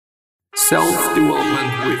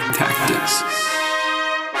Self-development with tactics.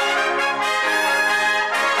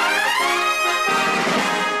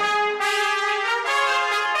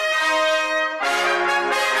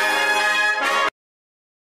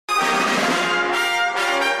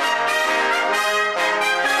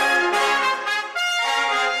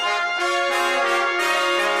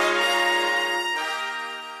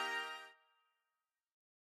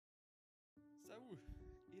 So,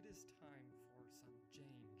 it is time for some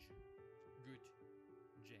change. Good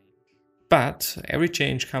change. But every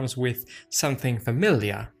change comes with something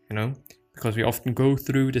familiar, because we often go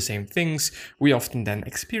through the same things. We often then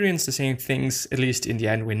experience the same things, at least in the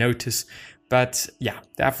end we notice. But yeah,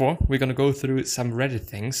 therefore, we're going to go through some Reddit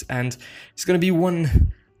things, and it's going to be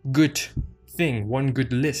one good thing, one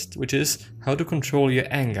good list, which is how to control your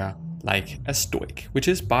anger like a stoic, which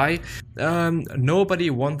is by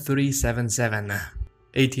Nobody1377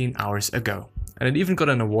 18 hours ago. And it even got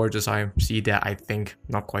an award, as I see there, I think,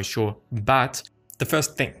 not quite sure. But the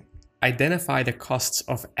first thing, identify the costs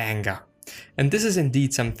of anger. And this is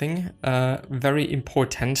indeed something very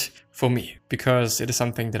important for me, because it is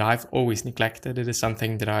something that I've always neglected. It is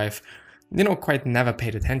something that I've, quite never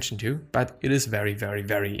paid attention to, but it is very, very,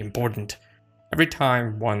 very important. Every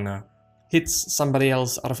time one hits somebody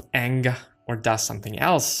else out of anger or does something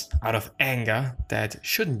else out of anger that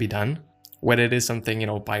shouldn't be done, whether it is something,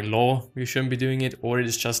 by law you shouldn't be doing it, or it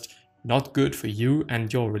is just not good for you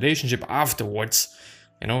and your relationship afterwards,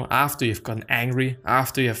 after you've gotten angry,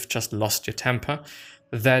 after you've just lost your temper,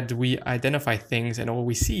 that we identify things or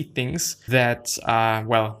we see things that are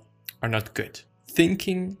not good.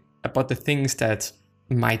 Thinking about the things that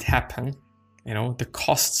might happen, the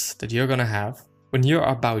costs that you're gonna have when you're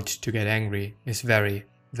about to get angry is very,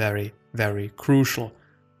 very, very crucial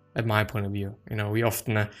at my point of view. We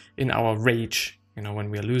often, in our rage, when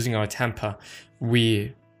we are losing our temper,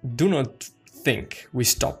 we do not think, we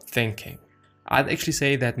stop thinking. I'd actually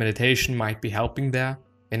say that meditation might be helping there,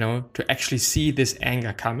 to actually see this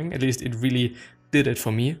anger coming. At least it really did it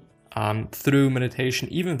for me through meditation,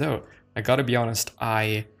 even though, I gotta be honest,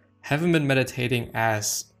 I haven't been meditating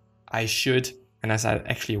as I should and as I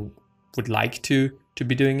actually would like to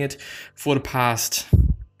be doing it for the past,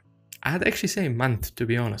 I'd actually say, a month, to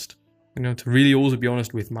be honest, to really also be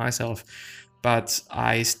honest with myself. But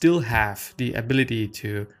I still have the ability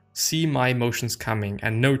to see my emotions coming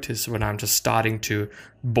and notice when I'm just starting to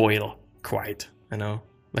boil quite,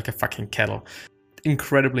 like a fucking kettle.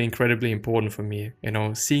 Incredibly, incredibly important for me,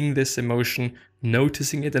 seeing this emotion,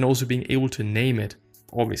 noticing it, and also being able to name it.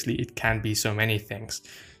 Obviously, it can be so many things.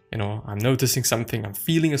 I'm noticing something, I'm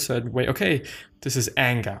feeling a certain way. Okay, this is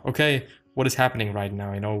anger. Okay, what is happening right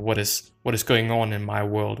now? What is going on in my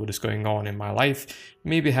world? What is going on in my life?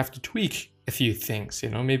 Maybe I have to tweak a few things,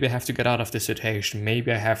 maybe I have to get out of the situation.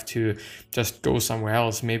 Maybe I have to just go somewhere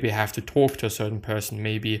else. Maybe I have to talk to a certain person.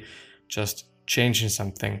 Maybe just changing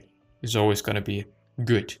something is always going to be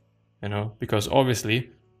good, because obviously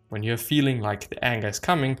when you're feeling like the anger is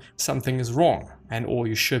coming, something is wrong, or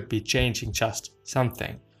you should be changing just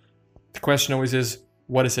something. The question always is,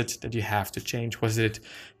 what is it that you have to change? What is it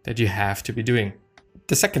that you have to be doing?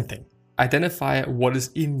 The second thing, identify what is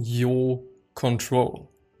in your control.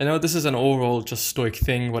 This is an overall just stoic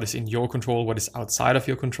thing, what is in your control, what is outside of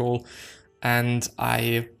your control. And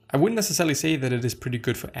I wouldn't necessarily say that it is pretty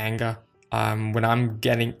good for anger. When I'm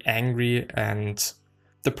getting angry, and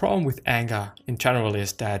the problem with anger in general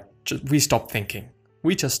is that we stop thinking.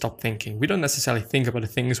 We just stop thinking. We don't necessarily think about the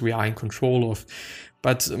things we are in control of,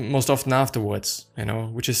 but most often afterwards,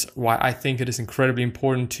 which is why I think it is incredibly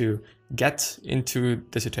important to get into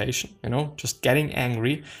the situation, just getting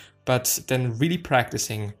angry, but then really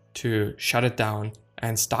practicing to shut it down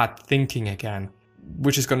and start thinking again,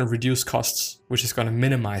 which is going to reduce costs, which is going to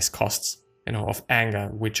minimize costs, of anger,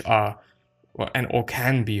 which are or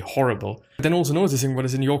can be horrible. But then also noticing what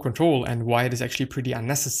is in your control and why it is actually pretty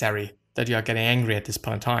unnecessary that you are getting angry at this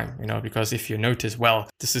point in time, because if you notice,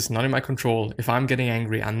 this is not in my control. If I'm getting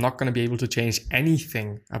angry, I'm not going to be able to change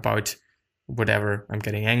anything about whatever I'm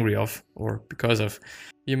getting angry of or because of.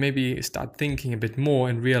 You maybe start thinking a bit more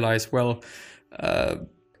and realize,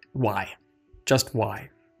 why? Just why?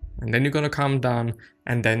 And then you're going to calm down,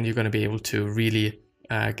 and then you're going to be able to really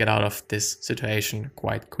get out of this situation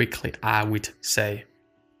quite quickly, I would say.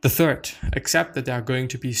 The third, accept that there are going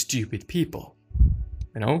to be stupid people.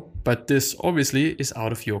 But this obviously is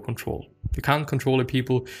out of your control. You can't control the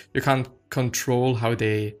people, you can't control how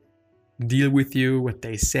they deal with you, what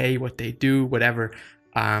they say, what they do, whatever.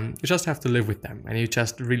 You just have to live with them, and you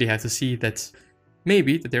just really have to see that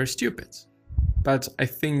maybe that they're stupid. But I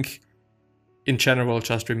think in general,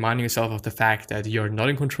 just reminding yourself of the fact that you're not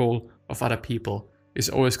in control of other people is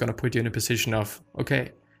always going to put you in a position of,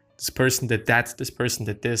 okay, this person did that, this person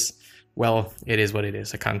did this. Well, it is what it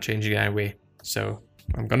is. I can't change it anyway. So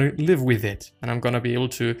I'm going to live with it, and I'm going to be able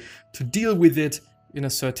to deal with it in a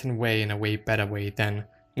certain way, in a way better way than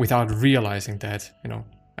without realizing that,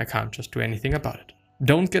 I can't just do anything about it.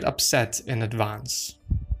 Don't get upset in advance.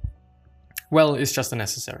 Well, it's just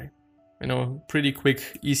unnecessary. Pretty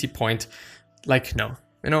quick, easy point. Like, no,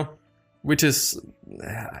 which is,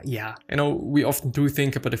 we often do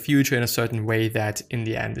think about the future in a certain way that in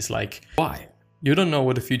the end is like, why? You don't know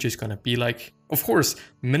what the future is going to be like. Of course,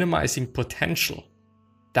 minimizing potential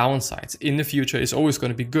downsides in the future is always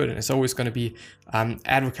going to be good, and it's always going to be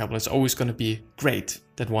advocable. It's always going to be great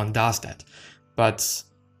that one does that. But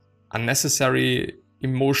unnecessary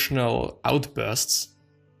emotional outbursts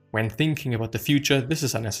when thinking about the future, this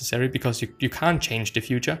is unnecessary because you can't change the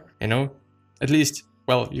future, At least,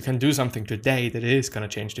 well, you can do something today that is going to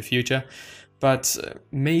change the future, but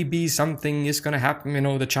maybe something is going to happen,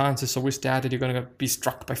 the chance is always there that you're going to be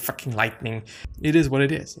struck by fucking lightning. It is what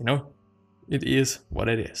it is, It is what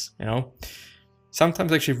it is,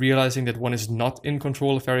 Sometimes actually realizing that one is not in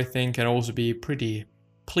control of everything can also be pretty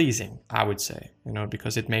pleasing, I would say,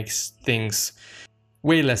 because it makes things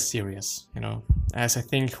way less serious, as I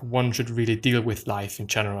think one should really deal with life in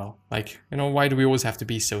general. Like, why do we always have to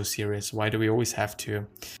be so serious? Why do we always have to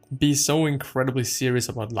be so incredibly serious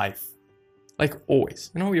about life? Like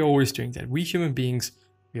always, we're always doing that. We human beings,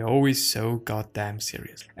 we are always so goddamn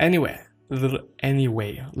serious. Anyway,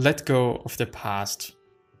 let go of the past.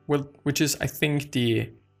 Well, which is, I think, the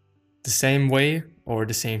same way or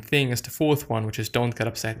the same thing as the fourth one, which is don't get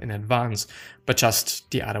upset in advance, but just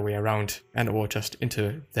the other way around, and or just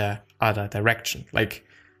into the other direction. Like,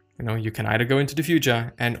 you can either go into the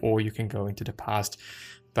future and or you can go into the past,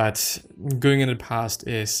 but going into the past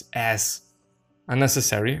is as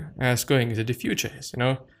unnecessary as going into the future is,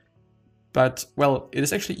 But, well, it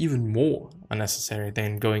is actually even more unnecessary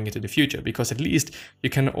than going into the future, because at least you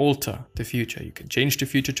can alter the future. You can change the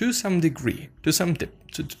future to some degree, to some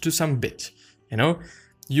bit,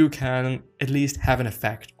 You can at least have an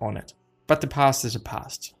effect on it. But the past is the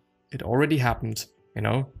past. It already happened,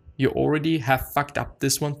 You already have fucked up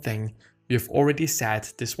this one thing. You've already said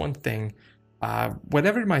this one thing.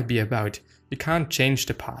 Whatever it might be about, you can't change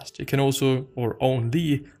the past. You can also, or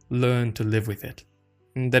only, learn to live with it.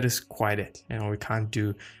 And that is quite it. We can't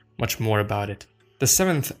do much more about it. The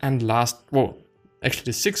seventh and last,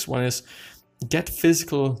 the sixth one is get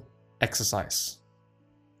physical exercise.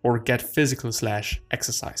 Or get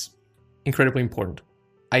physical/exercise. Incredibly important.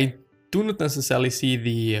 I do not necessarily see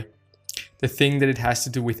the thing that it has to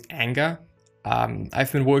do with anger.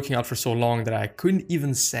 I've been working out for so long that I couldn't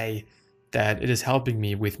even say that it is helping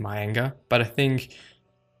me with my anger. But I think,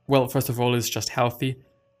 first of all, it's just healthy.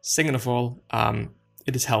 Second of all,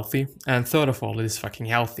 it is healthy. And third of all, it is fucking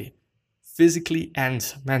healthy. Physically and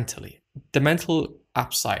mentally. The mental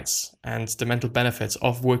upsides and the mental benefits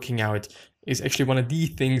of working out is actually one of the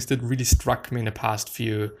things that really struck me in the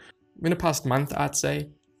past month, I'd say,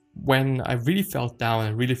 when I really felt down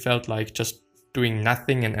and really felt like just doing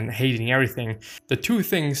nothing and hating everything. The two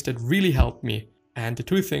things that really helped me, and the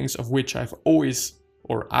two things of which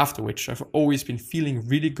after which I've always been feeling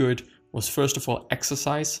really good, was first of all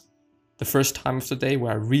exercise. The first time of the day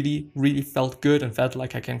where I really, really felt good and felt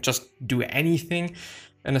like I can just do anything.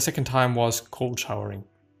 And the second time was cold showering,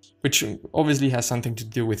 which obviously has something to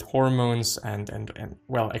do with hormones and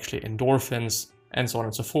actually endorphins and so on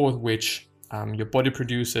and so forth, which your body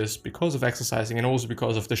produces because of exercising and also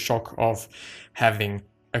because of the shock of having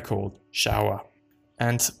a cold shower.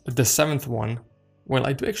 And the seventh one,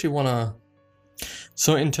 I do actually want to...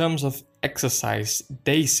 So in terms of exercise,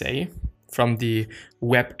 they say, from the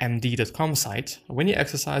webmd.com site, when you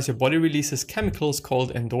exercise, your body releases chemicals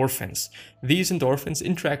called endorphins. These endorphins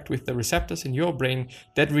interact with the receptors in your brain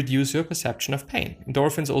that reduce your perception of pain.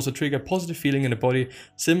 Endorphins also trigger positive feeling in the body,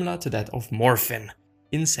 similar to that of morphine.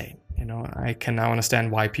 Insane. I can now understand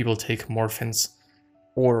why people take morphines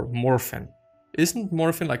or morphine. Isn't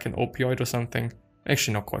morphine like an opioid or something?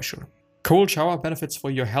 Actually, not quite sure. Cold shower benefits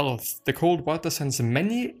for your health. The cold water sends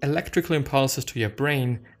many electrical impulses to your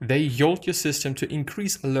brain. They jolt your system to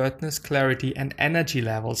increase alertness, clarity, and energy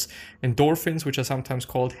levels. Endorphins, which are sometimes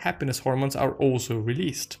called happiness hormones, are also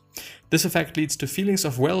released. This effect leads to feelings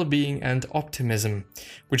of well-being and optimism,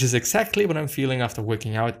 which is exactly what I'm feeling after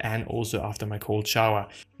working out and also after my cold shower,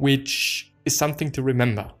 which is something to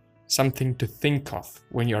remember. something to think of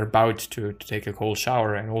when you're about to take a cold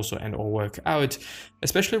shower and or work out,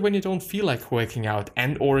 especially when you don't feel like working out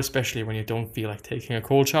or especially when you don't feel like taking a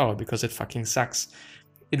cold shower, because it fucking sucks.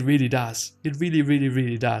 It really does. It really, really,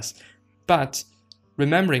 really does. But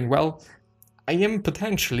remembering, well, I am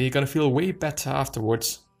potentially gonna feel way better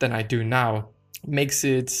afterwards than I do now, makes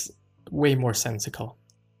it way more sensical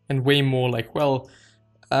and way more like, well,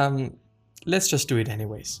 let's just do it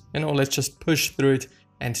anyways. Let's just push through it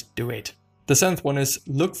and do it. The 7th one is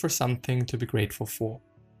look for something to be grateful for,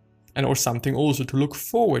 or something also to look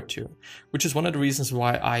forward to, which is one of the reasons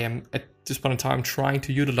why I am at this point in time trying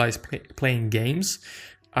to utilize playing games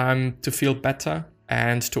to feel better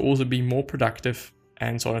and to also be more productive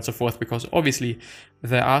and so on and so forth, because obviously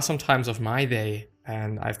there are some times of my day,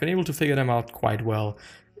 and I've been able to figure them out quite well,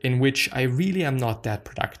 in which I really am not that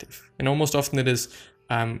productive. Most often it is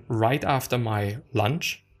right after my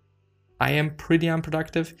lunch, I am pretty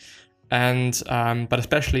unproductive, but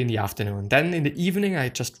especially in the afternoon. Then in the evening, I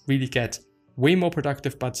just really get way more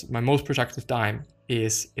productive, but my most productive time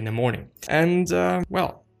is in the morning. And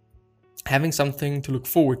well, having something to look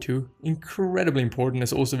forward to, incredibly important,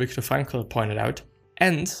 as also Viktor Frankl pointed out,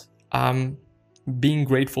 and being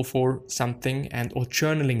grateful for something or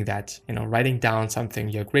journaling that, writing down something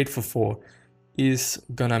you're grateful for is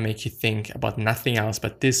gonna make you think about nothing else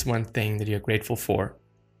but this one thing that you're grateful for.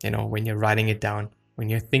 When you're writing it down, when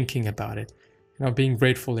you're thinking about it, being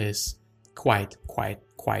grateful is quite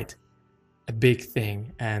a big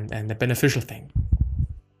thing and a beneficial thing.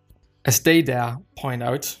 As they there point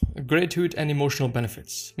out, gratitude and emotional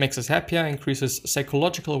benefits makes us happier, increases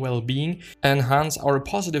psychological well-being, enhance our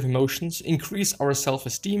positive emotions, increase our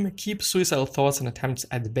self-esteem, keep suicidal thoughts and attempts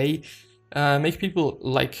at bay, make people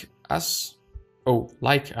like us,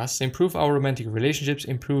 improve our romantic relationships,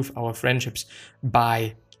 improve our friendships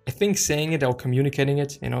by, I think, saying it or communicating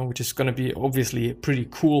it, which is going to be obviously pretty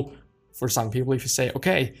cool for some people if you say,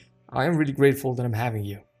 okay, I am really grateful that I'm having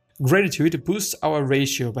you. Gratitude boosts our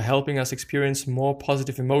ratio by helping us experience more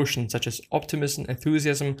positive emotions such as optimism,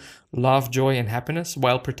 enthusiasm, love, joy, and happiness,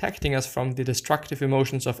 while protecting us from the destructive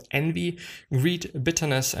emotions of envy, greed,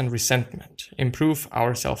 bitterness, and resentment. Improve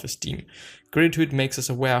our self-esteem. Gratitude makes us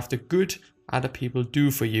aware of the good other people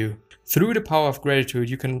do for you. Through the power of gratitude,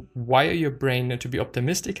 you can wire your brain to be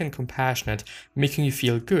optimistic and compassionate, making you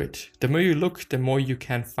feel good. The more you look, the more you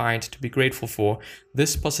can find to be grateful for.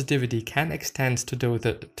 This positivity can extend to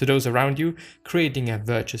those around you, creating a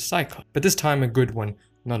virtuous cycle. But this time a good one,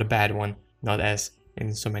 not a bad one, not as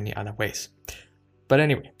in so many other ways. But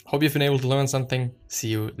anyway, hope you've been able to learn something. See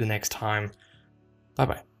you the next time. Bye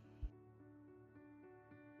bye.